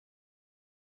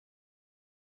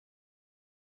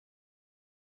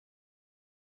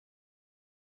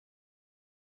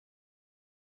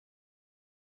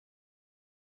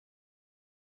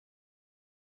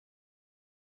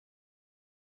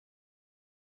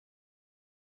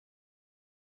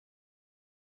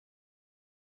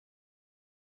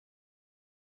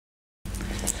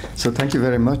So thank you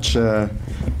very much.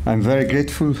 I'm very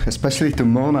grateful, especially to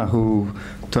Mona, who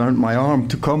turned my arm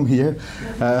to come here.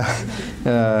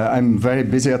 I'm very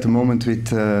busy at the moment with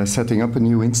setting up a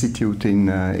new institute in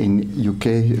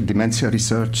UK, Dementia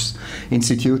Research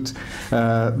Institute.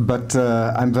 But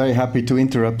I'm very happy to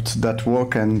interrupt that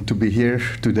work and to be here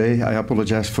today. I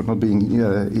apologize for not being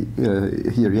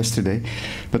here yesterday,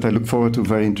 but I look forward to a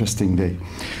very interesting day.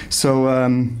 So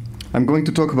I'm going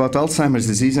to talk about Alzheimer's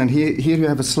disease, and here you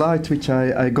have a slide which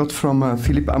I got from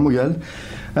Philippe Amouyel,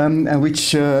 and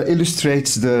which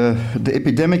illustrates the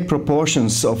epidemic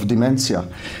proportions of dementia.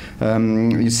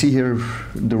 You see here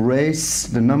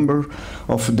the number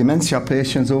of dementia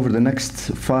patients over the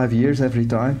next 5 years every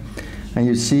time, and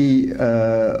you see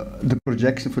the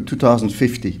projection for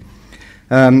 2050.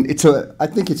 I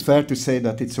think it's fair to say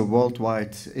that it's a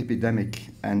worldwide epidemic,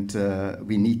 and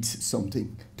we need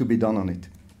something to be done on it.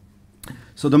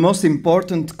 So the most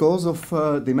important cause of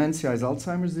dementia is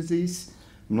Alzheimer's disease.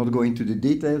 I'm not going into the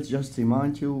details, just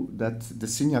remind you that the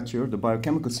signature, the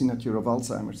biochemical signature of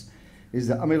Alzheimer's, is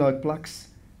the amyloid plaques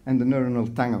and the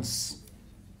neuronal tangles.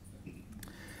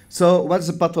 So what's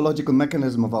the pathological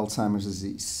mechanism of Alzheimer's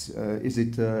disease? Is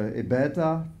it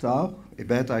A-beta, tau?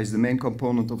 A-beta is the main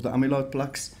component of the amyloid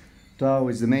plaques. Tau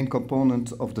is the main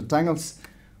component of the tangles.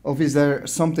 Or is there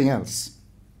something else?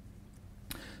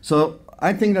 So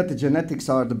I think that the genetics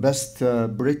are the best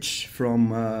bridge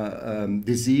from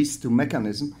disease to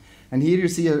mechanism. And here you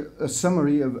see a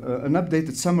summary, an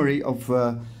updated summary of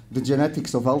the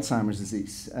genetics of Alzheimer's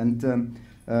disease. And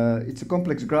it's a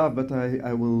complex graph, but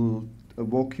I will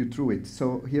walk you through it.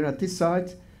 So here at this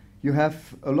side, you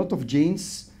have a lot of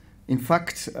genes, in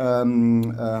fact,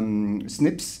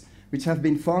 SNPs, which have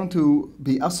been found to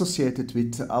be associated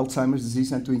with Alzheimer's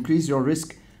disease and to increase your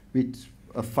risk with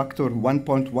a factor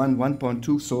 1.1,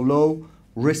 1.2, so low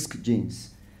risk genes.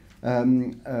 There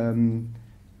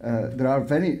are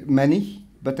very many,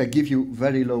 but they give you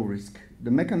very low risk.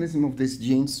 The mechanism of these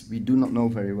genes we do not know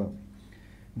very well.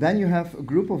 Then you have a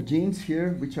group of genes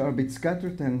here which are a bit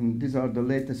scattered, and these are the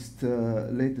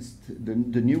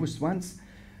the newest ones.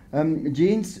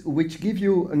 Genes which give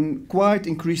you a quite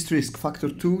increased risk, factor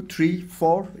 2, 3,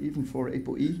 4, even for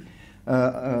ApoE.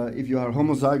 If you are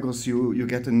homozygous, you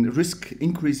get an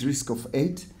increased risk of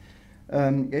 8,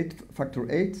 factor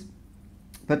 8,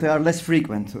 but they are less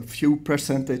frequent, a few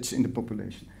percentage in the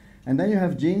population. And then you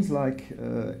have genes like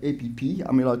APP,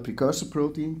 amyloid precursor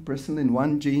protein, preselin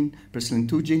 1 gene, preselin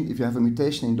 2 gene. If you have a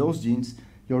mutation in those genes,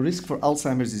 your risk for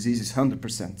Alzheimer's disease is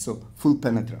 100%, so full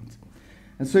penetrant.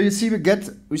 And so you see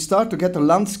we start to get a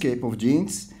landscape of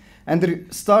genes, and there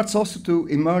starts also to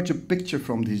emerge a picture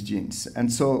from these genes.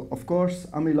 And so, of course,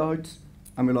 amyloid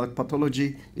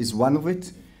pathology is one of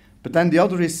it. But then the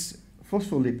other is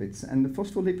phospholipids. And the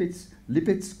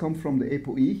lipids come from the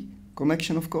ApoE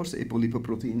connection, of course,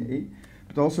 apolipoprotein A.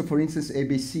 But also, for instance,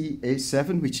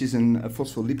 ABCA7, which is a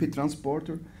phospholipid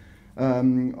transporter,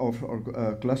 or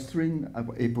clustering,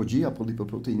 ApoG,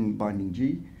 apolipoprotein binding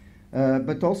G.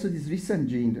 But also this recent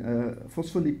gene,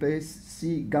 phospholipase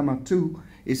C gamma 2,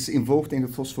 is involved in the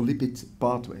phospholipid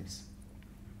pathways.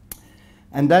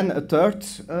 And then a third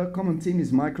common theme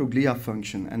is microglia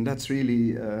function, and that's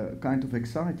really kind of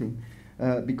exciting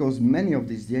because many of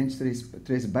these genes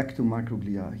trace back to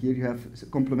microglia. Here you have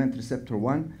complement receptor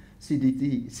 1,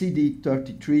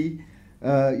 CD33,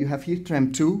 you have here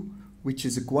TREM2, which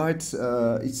is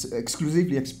it's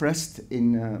exclusively expressed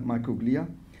in microglia.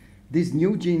 These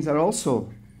new genes are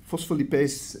also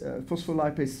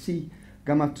phospholipase C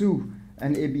gamma 2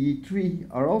 and ABE3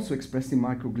 are also expressed in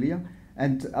microglia.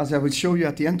 And as I will show you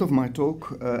at the end of my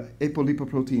talk,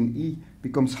 apolipoprotein E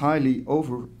becomes highly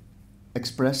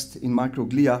overexpressed in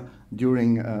microglia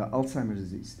during Alzheimer's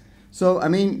disease. So, I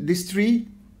mean, these three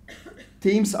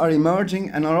themes are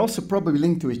emerging and are also probably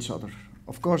linked to each other.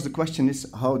 Of course, the question is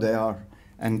how they are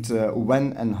and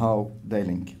when and how they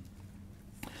link.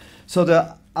 So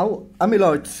the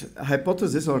amyloid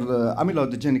hypothesis, or the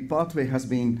amyloidogenic pathway, has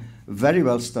been very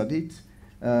well studied.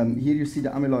 Here you see the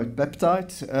amyloid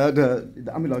peptide,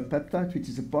 the amyloid peptide, which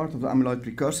is a part of the amyloid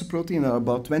precursor protein. There are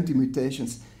about 20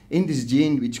 mutations in this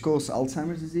gene which cause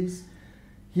Alzheimer's disease.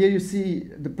 Here you see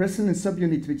the preselin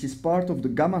subunit, which is part of the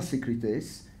gamma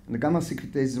secretase. And the gamma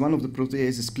secretase is one of the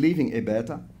proteases cleaving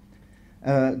A-beta.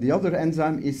 The other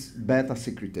enzyme is beta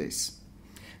secretase.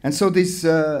 And so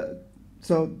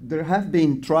so there have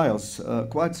been trials,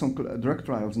 quite some drug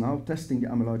trials now, testing the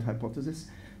amyloid hypothesis.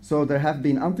 So there have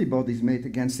been antibodies made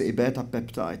against the A-beta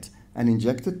peptide and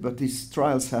injected, but these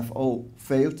trials have all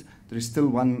failed. There is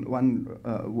still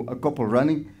a couple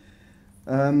running.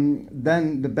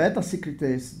 Then the beta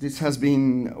secretase, this has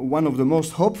been one of the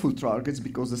most hopeful targets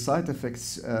because the side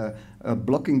effects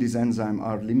blocking this enzyme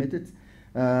are limited.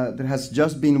 There has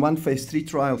just been one phase 3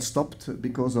 trial stopped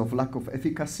because of lack of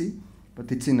efficacy,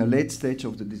 but it's in a late stage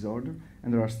of the disorder,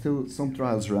 and there are still some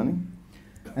trials running.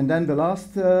 And then the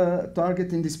last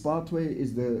target in this pathway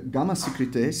is the gamma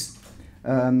secretase.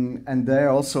 And there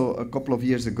also a couple of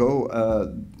years ago,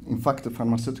 in fact, the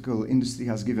pharmaceutical industry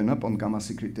has given up on gamma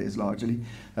secretase largely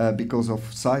because of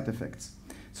side effects.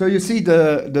 So you see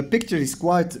the picture is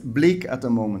quite bleak at the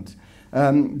moment.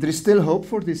 There is still hope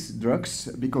for these drugs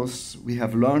because we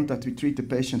have learned that we treat the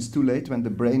patients too late when the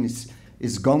brain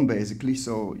is gone basically,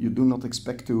 so you do not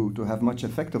expect to have much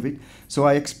effect of it. So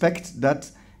I expect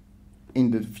that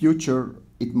in the future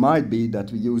it might be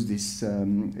that we use this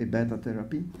beta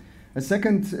therapy. A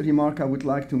second remark I would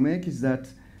like to make is that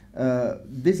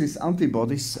this is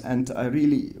antibodies, and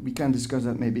we can discuss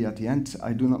that maybe at the end.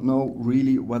 I do not know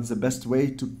really what's the best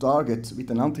way to target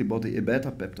with an antibody a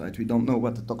beta peptide. We don't know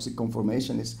what the toxic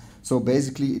conformation is. So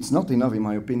basically, it's not enough, in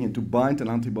my opinion, to bind an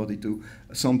antibody to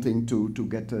something to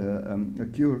get a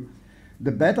cure.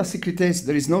 The beta secretase,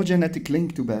 there is no genetic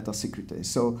link to beta secretase.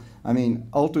 So, I mean,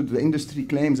 although the industry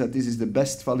claims that this is the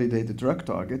best validated drug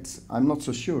target, I'm not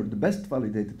so sure. The best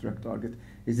validated drug target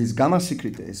is this gamma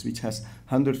secretase, which has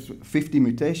 150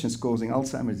 mutations causing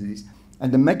Alzheimer's disease.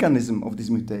 And the mechanism of these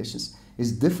mutations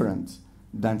is different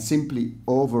than simply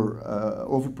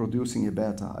overproducing a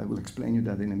beta. I will explain you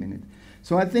that in a minute.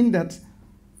 So I think that,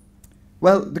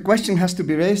 well, the question has to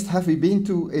be raised, have we been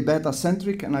to a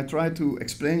beta-centric? And I tried to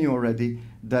explain you already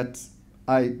that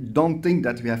I don't think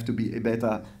that we have to be a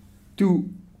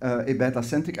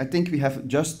beta-centric. I think we have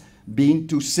just been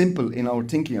too simple in our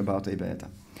thinking about a beta.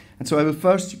 And so I will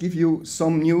first give you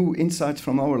some new insights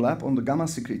from our lab on the gamma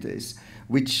secretase,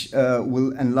 which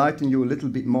will enlighten you a little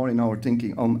bit more in our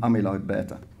thinking on amyloid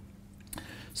beta.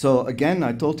 So again,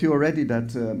 I told you already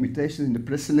that mutations in the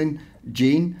preselin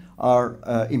gene are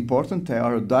important. They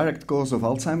are a direct cause of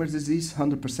Alzheimer's disease,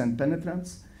 100%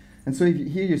 penetrance. And so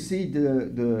here you see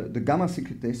the gamma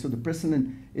secretase. So the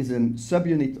preselin is a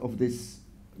subunit of this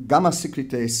gamma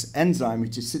secretase enzyme,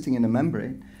 which is sitting in a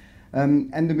membrane.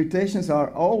 And the mutations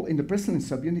are all in the preselin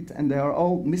subunit, and they are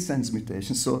all missense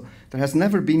mutations. So there has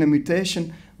never been a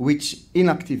mutation which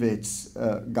inactivates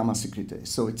gamma secretase.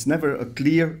 So it's never a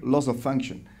clear loss of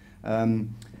function.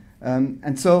 And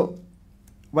so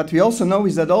what we also know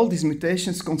is that all these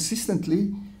mutations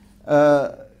consistently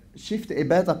shift a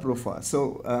beta profile.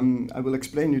 So I will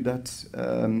explain you that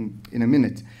in a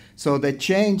minute. So they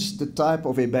change the type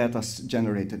of A betas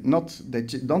generated. They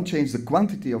don't change the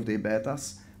quantity of the A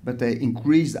betas, but they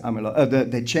increase the amyloid.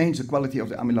 They change the quality of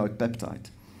the amyloid peptide.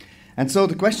 And so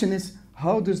the question is,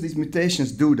 how does these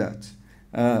mutations do that?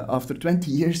 After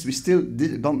 20 years, we still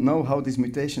don't know how these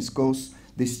mutations cause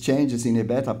these changes in A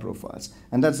beta profiles.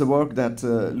 And that's the work that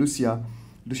Lucia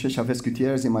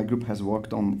Chavez-Gutierrez in my group has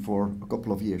worked on for a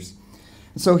couple of years.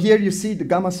 So here you see the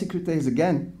gamma secretase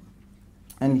again,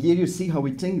 and here you see how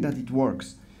we think that it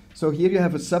works. So here you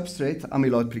have a substrate,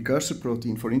 amyloid precursor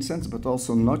protein, for instance, but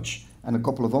also Notch and a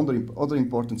couple of other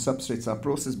important substrates are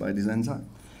processed by this enzyme.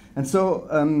 And so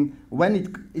when it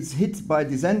is hit by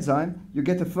this enzyme, you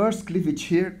get a first cleavage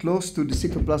here close to the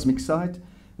cytoplasmic site,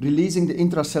 releasing the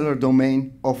intracellular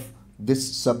domain of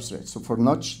this substrate. So for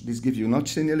Notch, this gives you Notch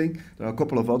signaling. There are a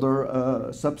couple of other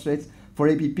substrates. For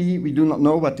APP, we do not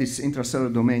know what this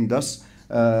intracellular domain does,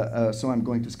 so I'm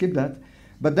going to skip that.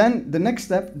 But then the next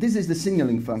step, this is the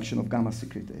signaling function of gamma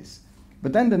secretase.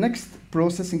 But then the next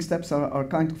processing steps are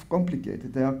kind of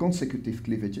complicated. They are consecutive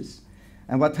cleavages.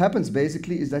 And what happens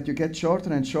basically is that you get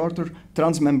shorter and shorter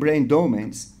transmembrane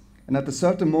domains. And at a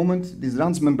certain moment, this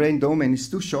transmembrane domain is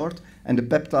too short, and the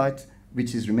peptide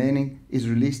which is remaining is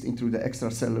released into the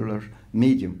extracellular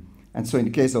medium. And so in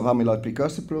the case of amyloid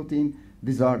precursor protein,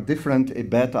 these are different A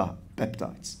beta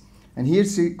peptides. And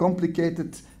here's a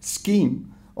complicated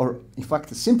scheme, or in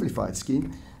fact a simplified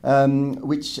scheme,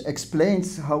 which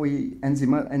explains how we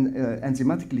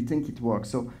enzymatically think it works.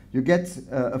 So you get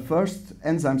a first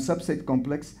enzyme substrate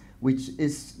complex, which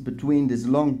is between this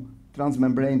long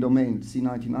transmembrane domain,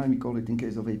 C99 we call it in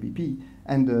case of APP,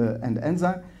 and the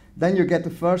enzyme. Then you get the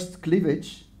first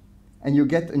cleavage, and you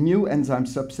get a new enzyme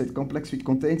substrate complex which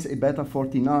contains A beta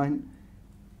 49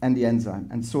 and the enzyme,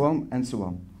 and so on and so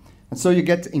on. And so you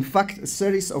get, in fact, a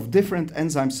series of different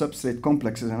enzyme substrate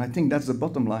complexes, and I think that's the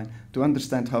bottom line to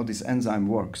understand how this enzyme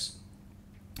works.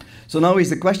 So now is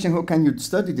the question, how can you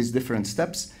study these different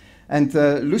steps? And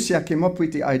Lucia came up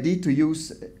with the idea to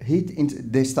use heat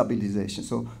destabilization,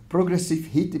 so progressive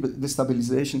heat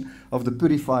destabilization of the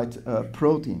purified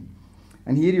protein.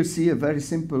 And here you see a very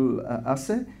simple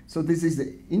assay. So this is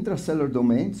the intracellular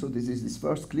domain. So this is this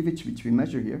first cleavage which we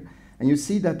measure here. And you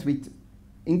see that with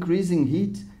increasing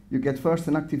heat, you get first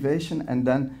an activation and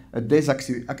then a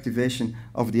deactivation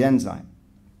of the enzyme.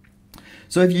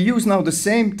 So if you use now the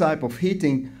same type of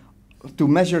heating to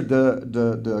measure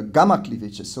the gamma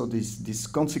cleavages, so these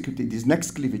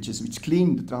next cleavages which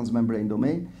clean the transmembrane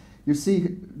domain, you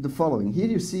see the following. Here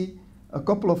you see a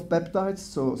couple of peptides,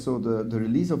 so the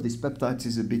release of these peptides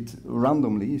is a bit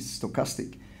randomly, it's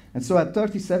stochastic. And so at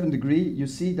 37 degrees, you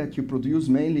see that you produce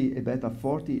mainly a beta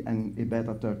 40 and a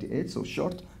beta 38, so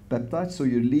short peptides. So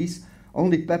you release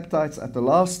only peptides at the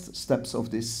last steps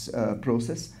of this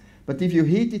process. But if you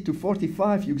heat it to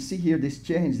 45, you see here this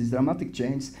change, this dramatic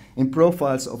change in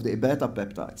profiles of the beta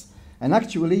peptides. And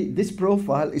actually, this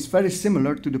profile is very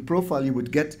similar to the profile you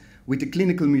would get with the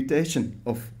clinical mutation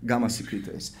of gamma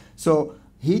secretase. So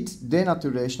heat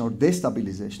denaturation or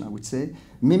destabilization, I would say,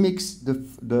 mimics the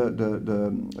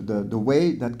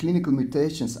way that clinical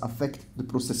mutations affect the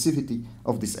processivity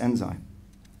of this enzyme.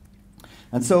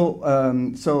 And so,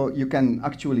 so you can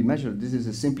actually measure. This is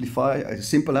a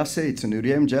simple assay. It's an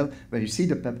ureum gel where you see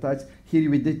the peptides. Here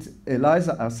we did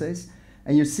ELISA assays,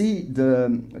 and you see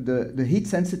the heat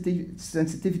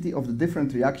sensitivity of the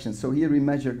different reactions. So here we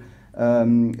measure a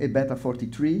beta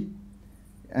 43,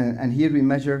 and here we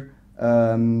measure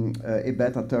a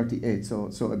beta 38.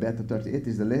 So a beta 38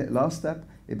 is the last step.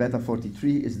 A beta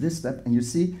 43 is this step, and you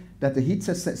see that the heat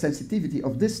sensitivity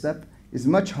of this step is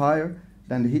much higher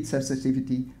than the heat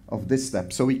sensitivity of this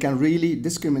step. So we can really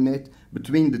discriminate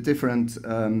between the different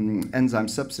enzyme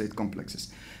substrate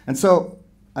complexes. And so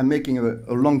I'm making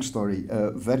a long story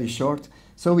very short.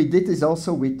 So we did this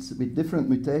also with different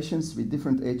mutations, with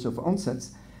different age of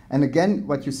onsets. And again,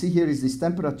 what you see here is these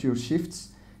temperature shifts.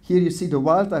 Here you see the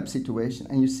wild type situation,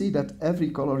 and you see that every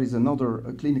color is another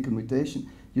clinical mutation.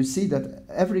 You see that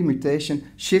every mutation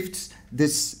shifts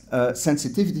this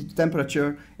sensitivity to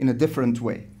temperature in a different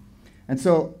way. And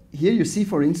so here you see,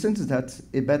 for instance, that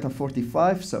a beta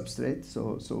 45 substrate,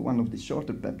 so one of the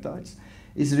shorter peptides,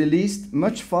 is released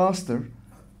much faster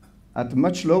at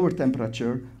much lower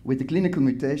temperature with the clinical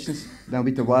mutations than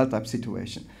with the wild type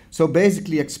situation. So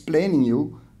basically explaining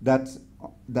you that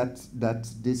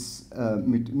this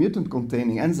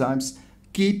mutant-containing enzymes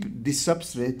keep this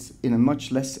substrate in a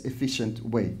much less efficient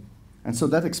way. And so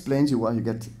that explains you why you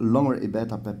get longer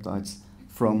A-beta peptides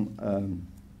from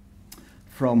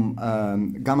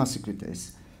gamma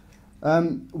secretase.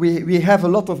 We have a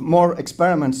lot of more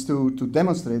experiments to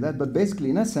demonstrate that, but basically,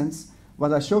 in essence,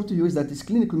 what I showed to you is that these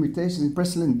clinical mutations in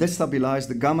presilin destabilize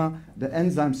the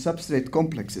enzyme substrate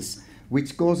complexes,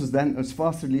 which causes then a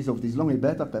fast release of these long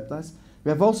A-beta peptides. We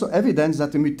have also evidence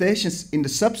that the mutations in the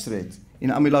substrate,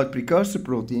 in amyloid precursor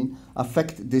protein,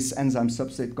 affect this enzyme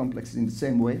substrate complexes in the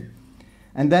same way.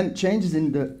 And then changes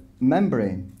in the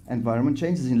membrane environment,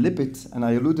 changes in lipids, and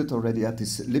I alluded already at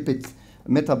this lipid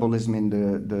metabolism in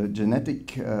the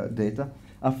genetic data,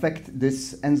 affect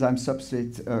this enzyme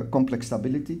substrate complex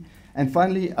stability. And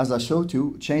finally, as I showed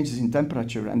you, changes in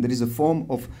temperature, and there is a form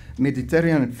of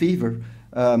Mediterranean fever,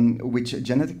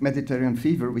 genetic Mediterranean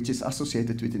fever, which is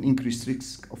associated with an increased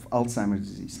risk of Alzheimer's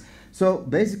disease. So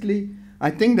basically,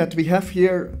 I think that we have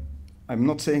here, I'm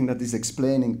not saying that this is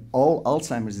explaining all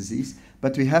Alzheimer's disease,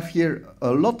 but we have here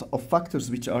a lot of factors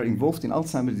which are involved in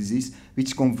Alzheimer's disease,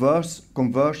 which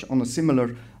converge on a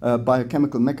similar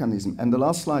biochemical mechanism. And the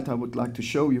last slide I would like to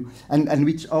show you, and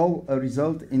which all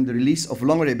result in the release of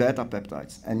longer A-beta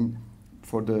peptides. And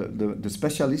for the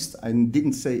specialist, I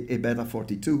didn't say A-beta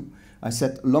 42, I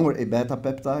said longer A-beta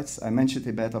peptides. I mentioned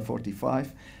A-beta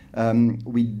 45.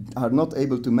 We are not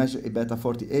able to measure A-beta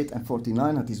 48 and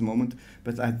 49 at this moment,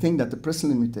 but I think that the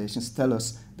presilin mutations tell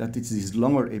us that it's these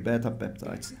longer A-beta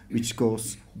peptides which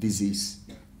cause disease.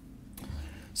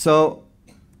 So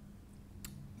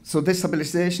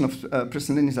destabilization of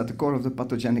presilin is at the core of the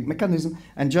pathogenic mechanism.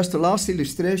 And just a last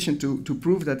illustration to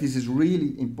prove that this is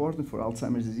really important for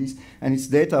Alzheimer's disease, and it's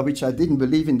data which I didn't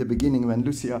believe in the beginning when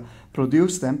Lucia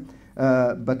produced them,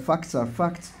 but facts are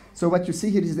facts. So what you see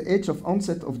here is the age of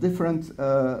onset of different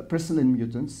presilin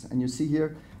mutants. And you see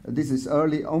here, this is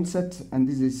early onset, and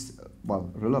this is,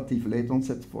 well, relative late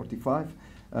onset, 45,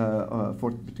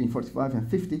 between 45 and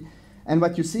 50. And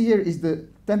what you see here is the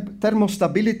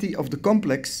thermostability of the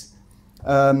complex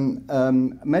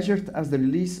measured as the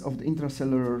release of the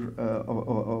intracellular,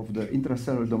 of the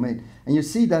intracellular domain. And you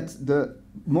see that the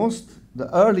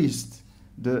earliest,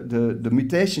 the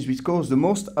mutations which cause the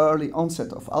most early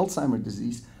onset of Alzheimer's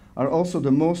disease are also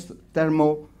the most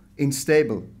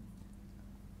thermo-unstable.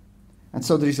 And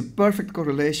so there is a perfect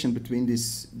correlation between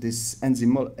this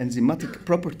enzymatic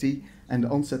property and the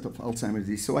onset of Alzheimer's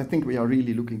disease. So I think we are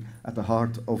really looking at the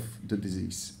heart of the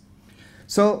disease.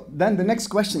 So then the next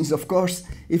question is, of course,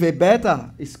 if A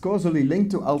beta is causally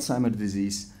linked to Alzheimer's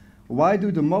disease, why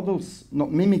do the models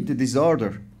not mimic the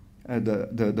disorder,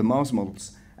 the mouse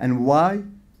models? And why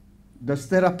does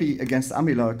therapy against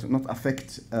amyloid not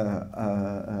affect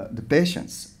the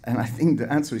patients? And I think the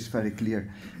answer is very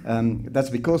clear. That's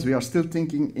because we are still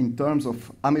thinking in terms of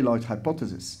amyloid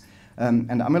hypothesis. And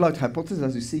the amyloid hypothesis,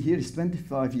 as you see here, is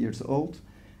 25 years old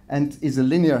and is a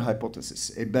linear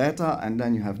hypothesis. A beta, and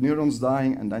then you have neurons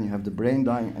dying, and then you have the brain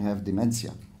dying, and you have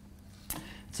dementia.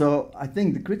 So I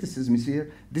think the criticism is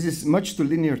here, this is much too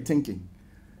linear thinking.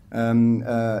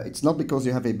 It's not because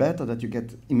you have A beta that you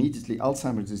get immediately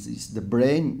Alzheimer's disease. The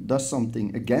brain does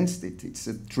something against it. It's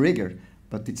a trigger,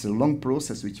 but it's a long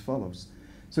process which follows.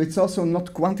 So it's also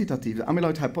not quantitative. The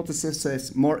amyloid hypothesis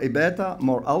says more A beta,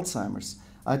 more Alzheimer's.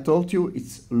 I told you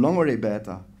it's longer A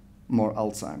beta, more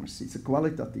Alzheimer's. It's a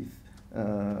qualitative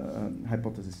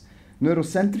hypothesis.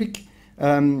 Neurocentric,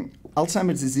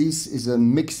 Alzheimer's disease is a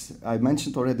mix. I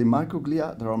mentioned already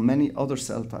microglia. There are many other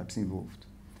cell types involved.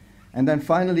 And then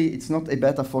finally, it's not A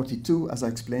beta 42, as I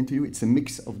explained to you. It's a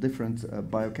mix of different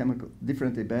biochemical,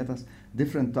 different A betas,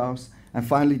 different taus. And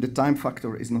finally, the time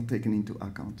factor is not taken into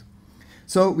account.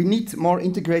 So we need more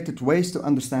integrated ways to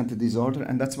understand the disorder,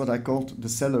 and that's what I called the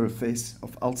cellular phase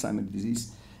of Alzheimer's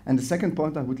disease. And the second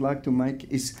point I would like to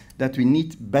make is that we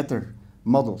need better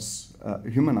models,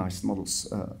 humanized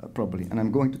models, probably. And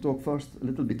I'm going to talk first a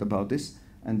little bit about this,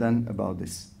 and then about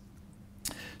this.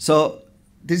 So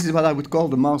this is what I would call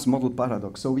the mouse model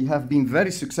paradox. So we have been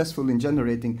very successful in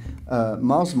generating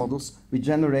mouse models. We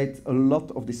generate a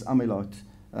lot of this amyloid,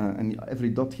 and every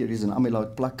dot here is an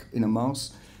amyloid plaque in a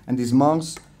mouse. And this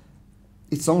mouse,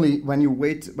 it's only when you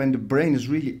wait, when the brain is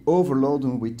really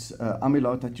overloaded with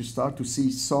amyloid, that you start to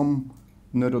see some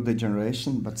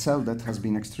neurodegeneration, but cell death has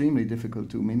been extremely difficult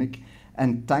to mimic,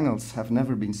 and tangles have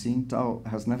never been seen, tau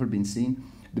has never been seen.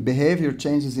 The behavior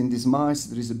changes in these mice,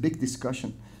 there is a big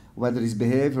discussion whether his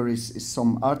behavior is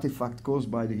some artifact caused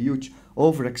by the huge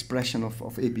overexpression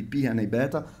of APP and A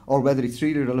beta, or whether it's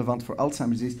really relevant for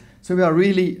Alzheimer's disease. So we are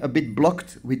really a bit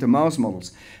blocked with the mouse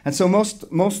models. And so most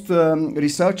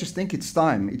researchers think it's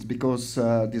time. It's because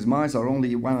these mice are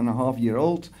only 1.5 years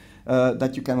old,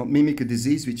 that you cannot mimic a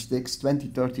disease which takes 20,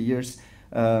 30 years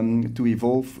to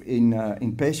evolve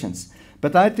in patients.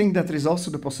 But I think that there is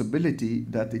also the possibility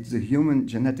that it's the human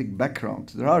genetic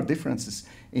background. There are differences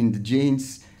in the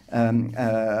genes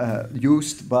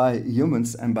used by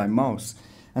humans and by mouse.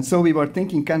 And so we were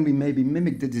thinking, can we maybe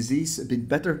mimic the disease a bit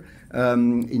better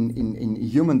in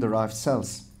human-derived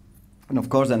cells? And of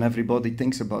course, then everybody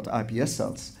thinks about iPS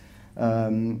cells.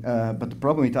 But the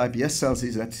problem with iPS cells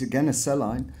is that it's again a cell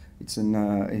line. It's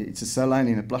a cell line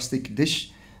in a plastic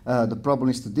dish. The problem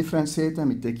is to differentiate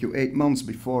them. It takes you 8 months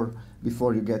before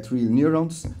you get real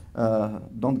neurons.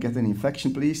 Don't get an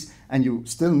infection, please. And you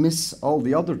still miss all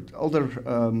the other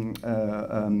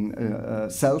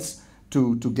cells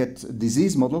to get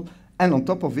disease model. And on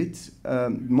top of it,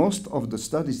 most of the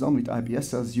studies done with iPS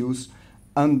cells use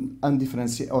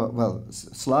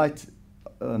slight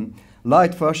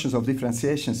light versions of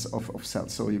differentiations of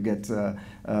cells. So you get,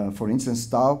 for instance,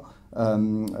 tau.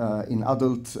 In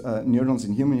adult neurons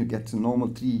in human, you get normal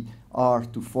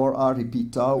 3R to 4R,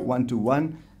 repeat tau, 1 to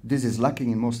 1. This is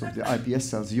lacking in most of the iPS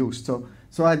cells used.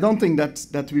 So I don't think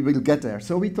that we will get there.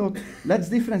 So we thought, let's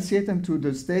differentiate them to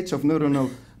the stage of neuronal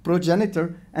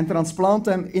progenitor and transplant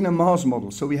them in a mouse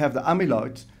model. So we have the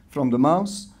amyloid from the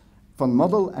mouse, from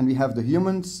model, and we have the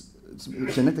human's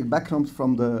genetic background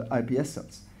from the iPS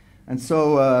cells. And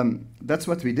so that's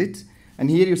what we did. And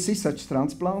here you see such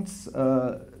transplants,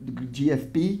 the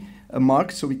GFP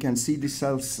marked, so we can see these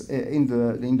cells in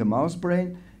the mouse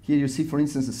brain. Here you see, for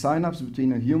instance, a synapse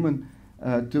between a human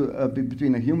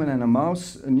and a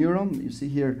mouse neuron. You see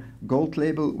here gold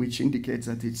label, which indicates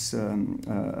that it's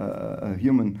a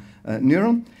human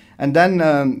neuron. And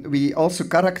then we also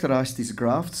characterize these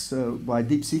grafts by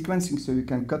deep sequencing, so you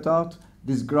can cut out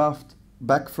this graft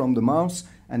back from the mouse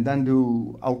and then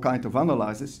do all kinds of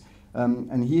analysis.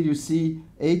 And here you see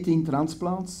 18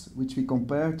 transplants, which we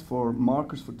compared for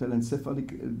markers for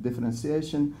telencephalic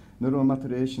differentiation, neural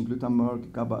maturation,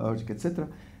 glutamergic, GABAergic, etc.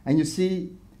 And you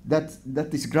see that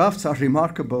these grafts are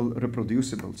remarkable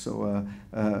reproducible. So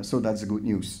that's good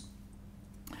news.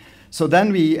 So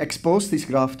then we expose this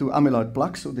graft to amyloid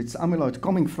plaque. So it's amyloid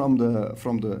coming from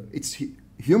it's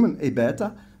human A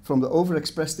beta from the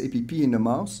overexpressed APP in the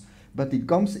mouse, but it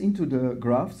comes into the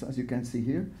grafts, as you can see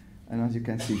here. And as you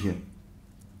can see here.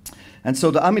 And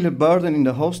so the amyloid burden in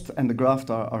the host and the graft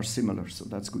are similar, so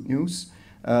that's good news.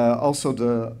 Also,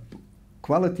 the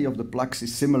quality of the plaques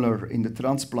is similar in the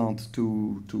transplant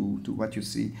to what you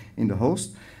see in the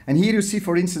host. And here you see,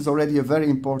 for instance, already a very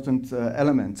important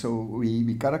element. So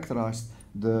we characterized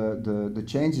the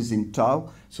changes in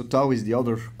tau. So tau is the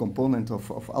other component of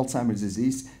Alzheimer's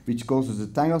disease, which causes the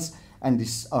tangles, and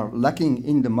these are lacking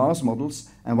in the mouse models.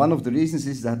 And one of the reasons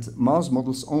is that mouse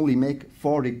models only make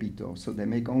 4 repeat tau. So they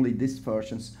make only these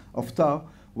versions of tau,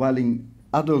 while in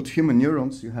adult human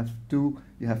neurons you have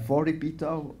 4 repeat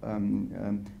tau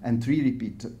and 3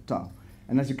 repeat tau.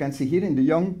 And as you can see here in the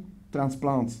young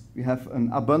transplants, we have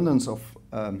an abundance of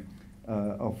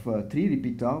 3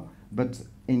 repeat tau, but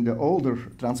in the older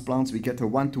transplants we get a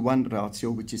 1-to-1 ratio,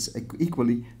 which is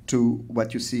equally to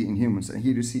what you see in humans. And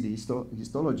here you see the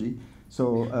histology.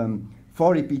 So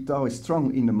 4 repeat tau is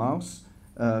strong in the mouse,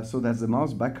 so that's the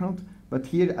mouse background. But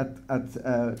here at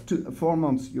 4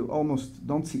 months you almost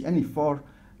don't see any 4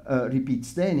 repeat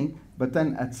staining, but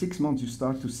then at 6 months you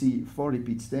start to see 4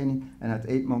 repeat staining, and at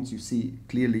 8 months you see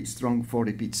clearly strong 4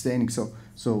 repeat staining,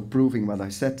 so proving what I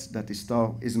said, that this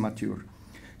tau is mature.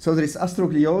 So there is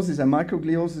astrogliosis and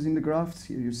microgliosis in the grafts.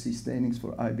 Here you see stainings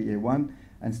for IBA1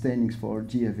 and stainings for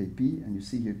GFAP, and you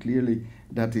see here clearly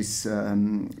that these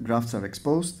grafts are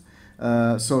exposed.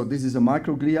 So this is a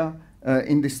microglia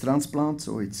in this transplant,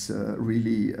 so it's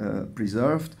really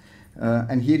preserved.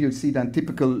 And here you see then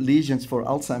typical lesions for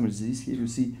Alzheimer's disease. Here you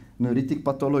see neuritic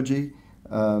pathology.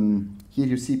 Here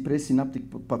you see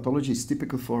presynaptic pathology is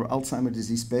typical for Alzheimer's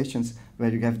disease patients,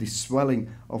 where you have this swelling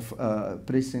of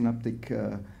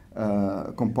presynaptic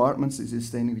compartments. This is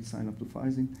staining with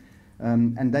synaptophysin.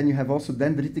 And then you have also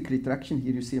dendritic retraction.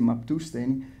 Here you see a MAP2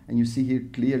 staining, and you see here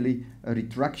clearly a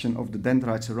retraction of the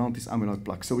dendrites around this amyloid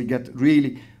plaque. So we get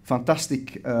really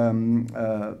fantastic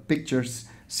pictures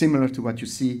similar to what you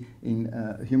see in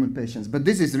human patients. But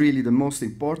this is really the most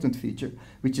important feature,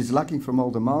 which is lacking from all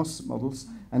the mouse models,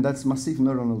 and that's massive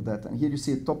neuronal death. And here you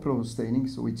see a top row staining,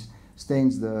 so which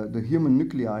stains the human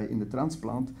nuclei in the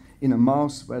transplant in a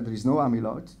mouse where there is no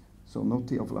amyloid, so no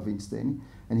theophlavine staining.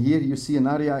 And here you see an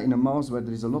area in a mouse where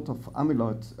there is a lot of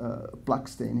amyloid plaque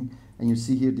staining, and you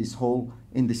see here this hole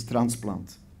in this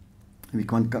transplant. We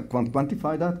can't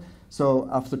quantify that. So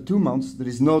after 2 months, there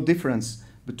is no difference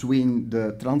between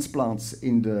the transplants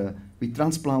we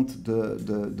transplant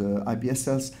the iPS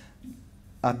cells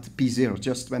at P0,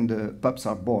 just when the pups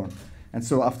are born. And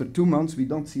so after 2 months, we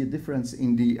don't see a difference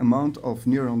in the amount of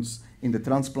neurons in the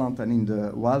transplant and in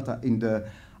the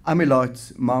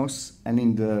amyloid mouse and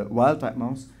in the wild type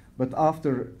mouse. But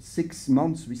after 6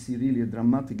 months, we see really a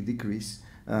dramatic decrease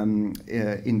in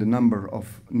the number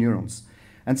of neurons.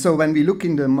 And so when we look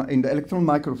in the electron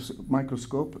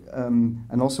microscope,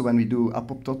 and also when we do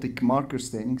apoptotic marker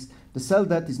stainings, the cell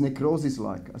death is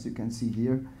necrosis-like, as you can see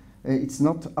here. It's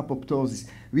not apoptosis.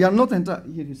 We are not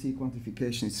here you see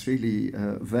quantification. It's really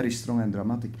very strong and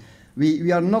dramatic.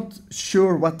 We are not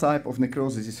sure what type of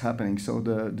necrosis is happening. So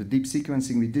the deep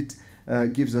sequencing we did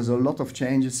gives us a lot of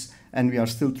changes, and we are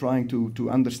still trying to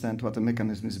understand what the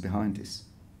mechanism is behind this.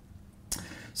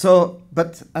 So,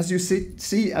 but as you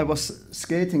see, I was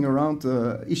skating around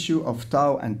the issue of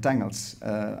tau and tangles.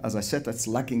 As I said, that's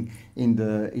lacking in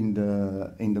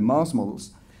the mouse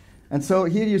models. And so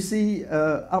here you see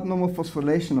abnormal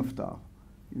phosphorylation of tau.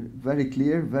 Very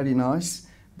clear, very nice,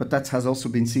 but that has also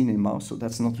been seen in mouse, so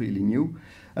that's not really new.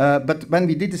 But when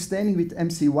we did the staining with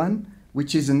MC1,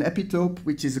 which is an epitope,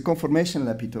 which is a conformational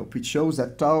epitope, which shows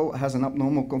that tau has an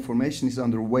abnormal conformation, is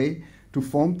underway to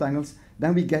form tangles,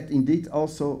 then we get indeed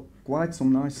also quite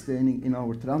some nice staining in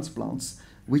our transplants,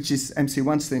 which is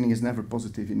MC1 staining is never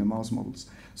positive in the mouse models.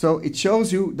 So it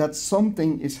shows you that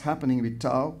something is happening with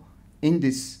tau in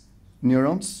these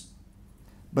neurons,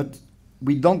 but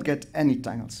we don't get any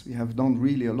tangles. We have done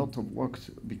really a lot of work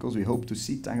because we hope to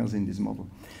see tangles in this model.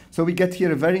 So we get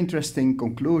here a very interesting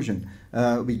conclusion.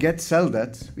 We get cell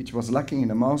death, which was lacking in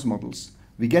the mouse models.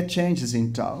 We get changes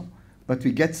in tau, but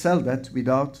we get cell death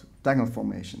without tangle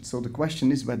formation. So the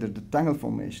question is whether the tangle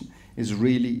formation is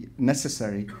really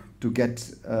necessary to get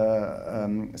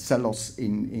cell loss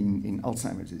in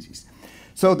Alzheimer's disease.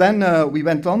 So then we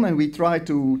went on and we tried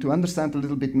to understand a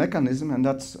little bit mechanism, and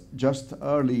that's just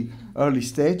early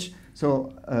stage.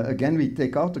 So again, we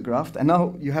take out the graft, and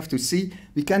now you have to see,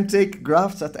 we can take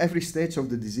grafts at every stage of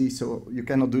the disease. So you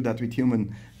cannot do that with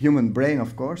human brain,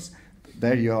 of course.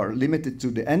 There you are limited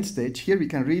to the end stage. Here we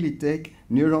can really take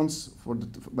neurons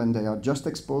when they are just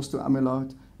exposed to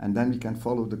amyloid, and then we can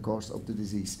follow the course of the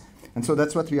disease. And so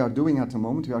that's what we are doing at the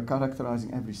moment. We are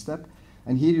characterizing every step.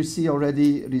 And here you see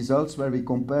already results where we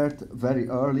compared very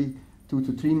early 2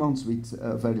 to 3 months with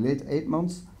very late 8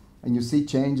 months. And you see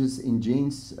changes in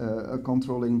genes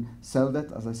controlling cell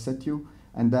death, as I said to you,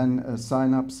 and then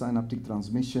synapse, synaptic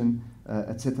transmission,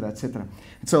 etc., etc.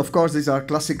 So, of course, these are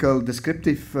classical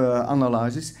descriptive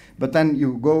analyses, but then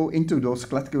you go into those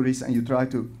categories and you try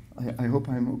to, I hope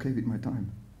I'm okay with my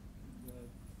time.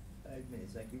 5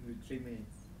 minutes, I give you 3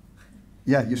 minutes.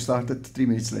 Yeah, you started 3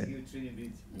 minutes late. I give you 3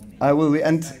 minutes. I will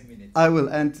end. 5 minutes. I will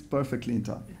end perfectly in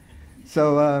time.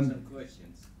 So. Some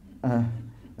questions.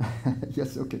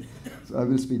 Yes, okay. So I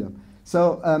will speed up.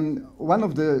 So one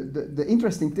of the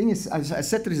interesting thing is, as I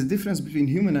said, there is a difference between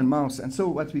human and mouse. And so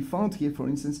what we found here, for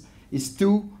instance, is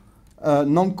 2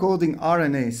 non-coding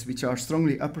RNAs, which are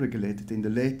strongly upregulated in the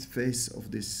late phase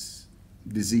of this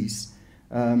disease.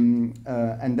 And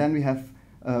then we have,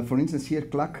 for instance, here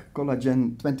CLAC,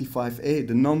 collagen 25A,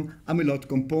 the non-amyloid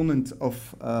component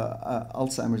of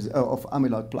Alzheimer's, of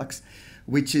amyloid plaques,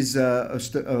 which is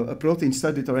a protein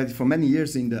studied already for many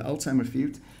years in the Alzheimer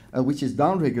field, which is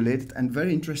downregulated. And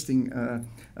very interesting,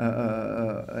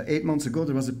 8 months ago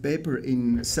there was a paper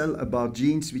in Cell about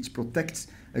genes which protect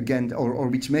against or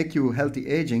which make you healthy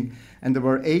aging, and there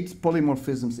were 8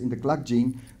 polymorphisms in the CLAC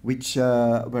gene which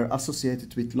were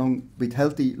associated with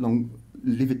healthy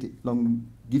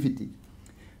longevity.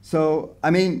 So,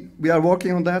 I mean, we are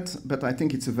working on that, but I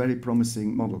think it's a very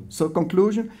promising model. So,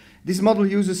 conclusion, this model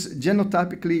uses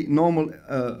genotypically normal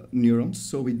neurons,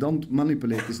 so we don't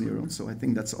manipulate these neurons, so I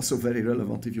think that's also very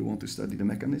relevant if you want to study the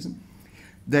mechanism.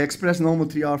 They express normal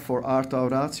 3R4R tau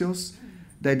ratios.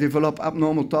 They develop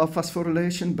abnormal tau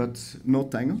phosphorylation, but no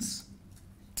tangles.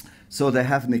 So they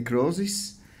have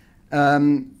necrosis.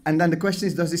 And then the question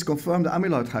is, does this confirm the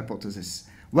amyloid hypothesis?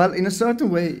 Well, in a certain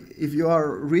way, if you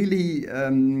are really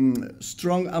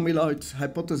strong amyloid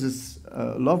hypothesis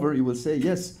lover, you will say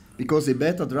yes, because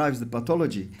A-beta drives the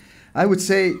pathology. I would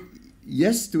say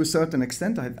yes, to a certain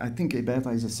extent. I think A-beta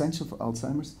is essential for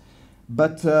Alzheimer's.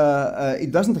 But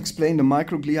it doesn't explain the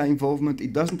microglia involvement.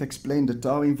 It doesn't explain the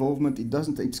tau involvement. It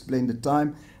doesn't explain the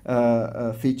time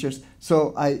features.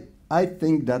 So I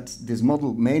think that this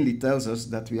model mainly tells us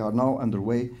that we are now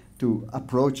underway to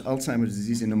approach Alzheimer's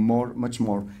disease in a much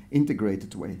more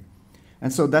integrated way.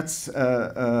 And so that's,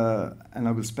 and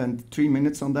I will spend 3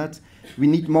 minutes on that. We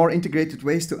need more integrated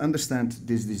ways to understand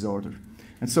this disorder.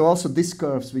 And so also these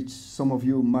curves, which some of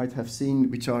you might have seen,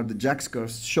 which are the JAX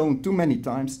curves, shown too many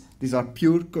times. These are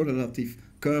pure correlative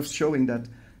curves showing that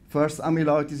first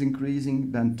amyloid is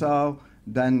increasing, then tau,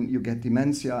 then you get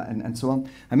dementia, and so on.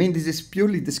 I mean, this is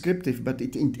purely descriptive, but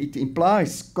it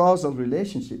implies causal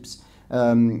relationships.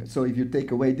 So if you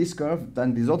take away this curve,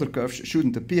 then these other curves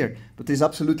shouldn't appear. But there's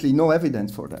absolutely no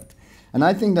evidence for that. And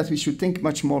I think that we should think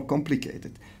much more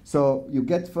complicated. So you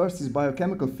get first this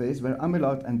biochemical phase where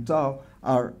amyloid and tau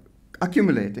are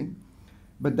accumulating.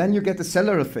 But then you get a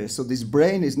cellular phase. So this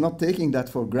brain is not taking that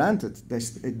for granted.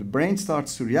 The brain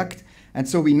starts to react. And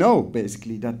so we know,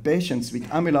 basically, that patients with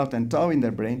amyloid and tau in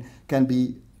their brain can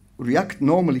react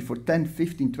normally for 10,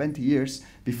 15, 20 years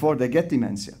before they get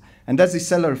dementia. And that's the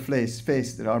cellular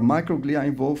phase. There are microglia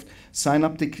involved,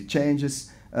 synaptic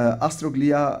changes,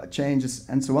 astroglia changes,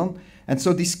 and so on. And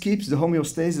so this keeps the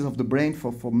homeostasis of the brain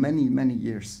for many, many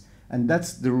years. And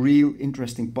that's the real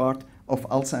interesting part of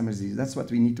Alzheimer's disease. That's what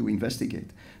we need to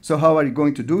investigate. So how are you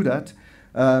going to do that?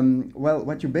 Well,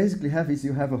 what you basically have is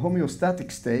you have a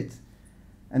homeostatic state,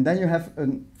 and then you have a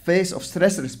phase of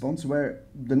stress response where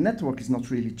the network is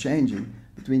not really changing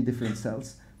between different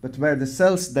cells, but where the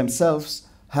cells themselves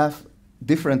have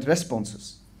different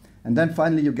responses. And then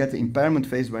finally you get the impairment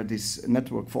phase where this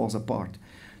network falls apart.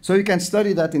 So you can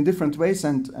study that in different ways,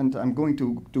 and I'm going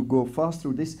to go fast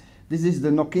through this. This is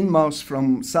the knock-in mouse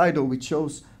from Saido, which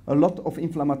shows a lot of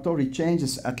inflammatory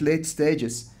changes at late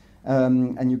stages,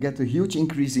 and you get a huge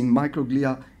increase in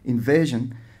microglia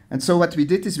invasion. And so what we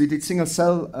did is we did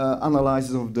single-cell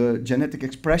analysis of the genetic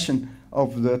expression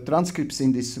of the transcripts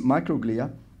in this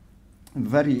microglia.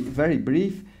 Very, very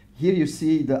brief. Here you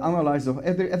see the analysis of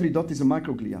every dot is a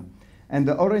microglia. And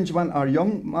the orange one are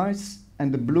young mice,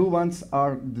 and the blue ones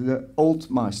are the old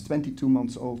mice, 22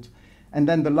 months old. And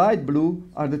then the light blue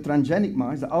are the transgenic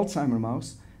mice, the Alzheimer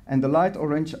mouse, and the light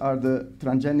orange are the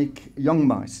transgenic young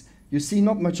mice. You see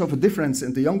not much of a difference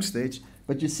in the young stage,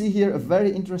 but you see here a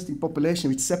very interesting population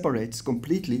which separates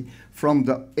completely from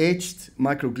the aged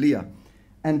microglia.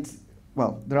 And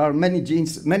well, there are many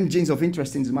genes of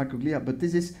interest in the microglia, but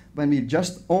this is when we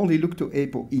just only look to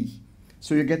ApoE.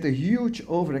 So you get a huge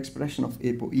overexpression of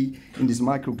ApoE in this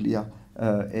microglia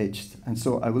aged. And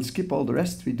so I will skip all the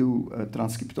rest. We do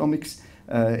transcriptomics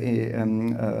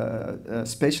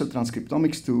spatial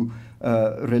transcriptomics to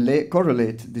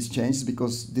correlate these changes,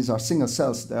 because these are single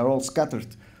cells. They are all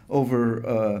scattered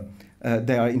over,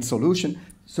 they are in solution.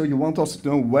 So you want also to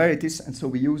know where it is, and so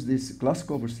we use these glass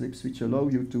cover slips which allow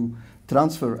you to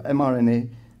transfer mRNA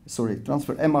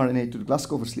to the glass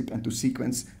cover slip and to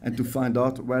sequence and to find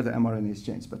out where the mRNA is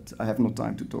changed. But I have no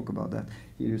time to talk about that.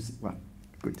 Here's, well,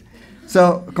 good.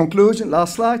 So conclusion,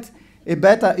 last slide.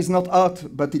 A-beta is not out,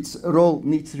 but its role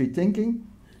needs rethinking.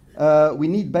 We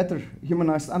need better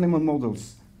humanized animal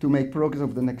models to make progress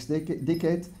over the next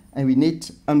decade, and we need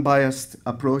unbiased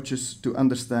approaches to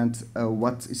understand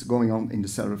what is going on in the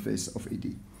cellular phase of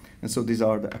ED. And so these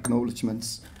are the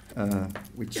acknowledgements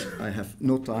which I have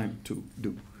no time to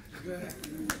do.